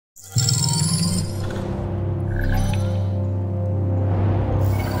The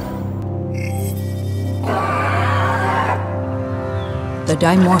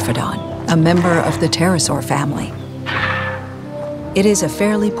Dimorphodon, a member of the pterosaur family. It is a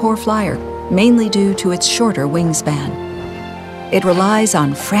fairly poor flyer, mainly due to its shorter wingspan. It relies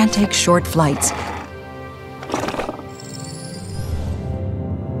on frantic short flights.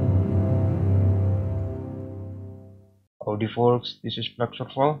 Howdy folks, this is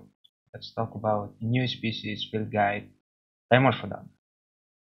BlackServal. Let's talk about new species field guide, Dimorphodon.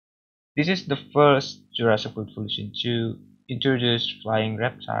 This is the first Jurassic World Evolution to introduce flying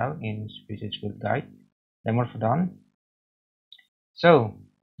reptile in species field guide, Dimorphodon. So,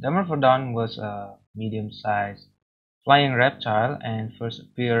 Dimorphodon was a medium-sized flying reptile and first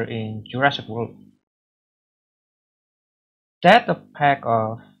appeared in Jurassic World. That a pack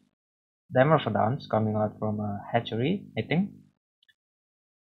of Dimorphodons coming out from a hatchery, I think.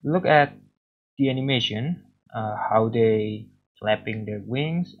 Look at the animation, how they flapping their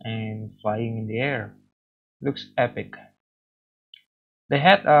wings and flying in the air. Looks epic. They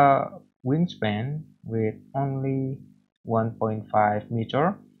had a wingspan with only 1.5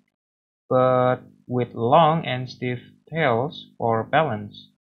 meter, but with long and stiff tails for balance.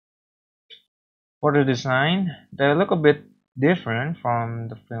 For the design, they look a bit different from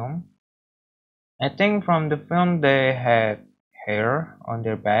the film. I think from the film they had hair on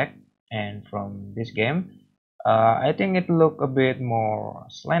their back, and from this game, I think it looked a bit more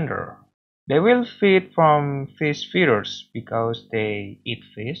slender. They will feed from fish feeders because they eat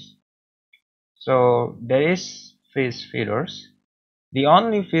fish. So there is fish feeders. The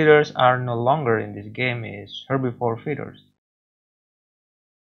only feeders are no longer in this game is herbivore feeders.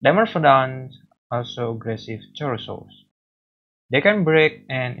 Dimorphodons also aggressive pterosaurs. They can break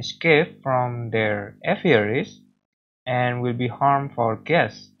and escape from their aviaries and will be harmed for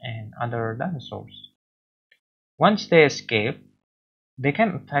guests and other dinosaurs. Once they escape, they can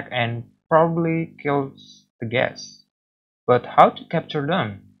attack and probably kill the guests. But how to capture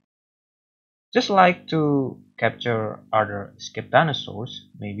them? Just like to capture other escaped dinosaurs,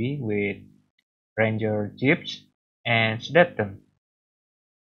 maybe with ranger jeeps and sedate them.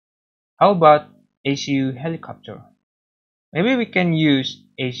 How about ACU helicopter? Maybe we can use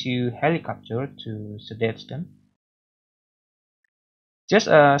ACU helicopter to sedate them. Just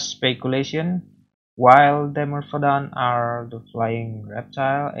a speculation. While Dimorphodon are the flying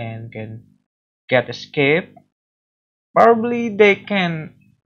reptile and can get escape, probably they can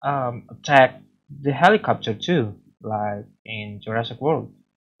attack the helicopter too, like in Jurassic World.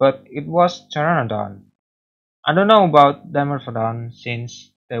 But it was pteranodon. I don't know about Dimorphodon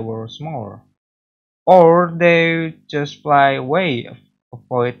since they were smaller, or they just fly away,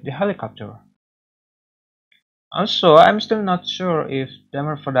 avoid the helicopter. Also, I'm still not sure if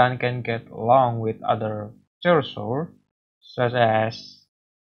Dimorphodon can get along with other pterosaurs, such as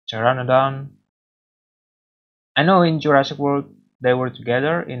pteranodon. I know in Jurassic World they were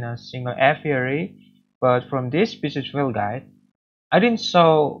together in a single aviary, but from this species field guide, I didn't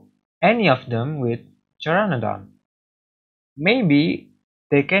saw any of them with pteranodon. Maybe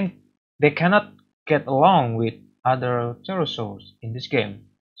they cannot get along with other pterosaurs in this game.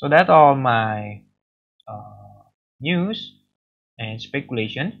 So that's all my news and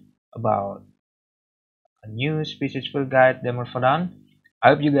speculation about a new species field guide, Dimorphodon. I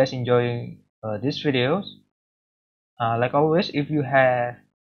hope you guys enjoy these videos. Like always, if you have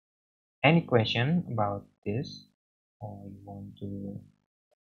any question about this, or you want to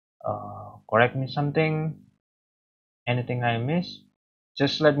correct me something, anything I missed,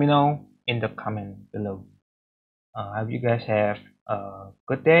 just let me know in the comment below. I hope you guys have a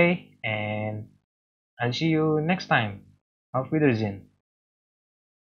good day, and I'll see you next time. Auf Wiedersehen.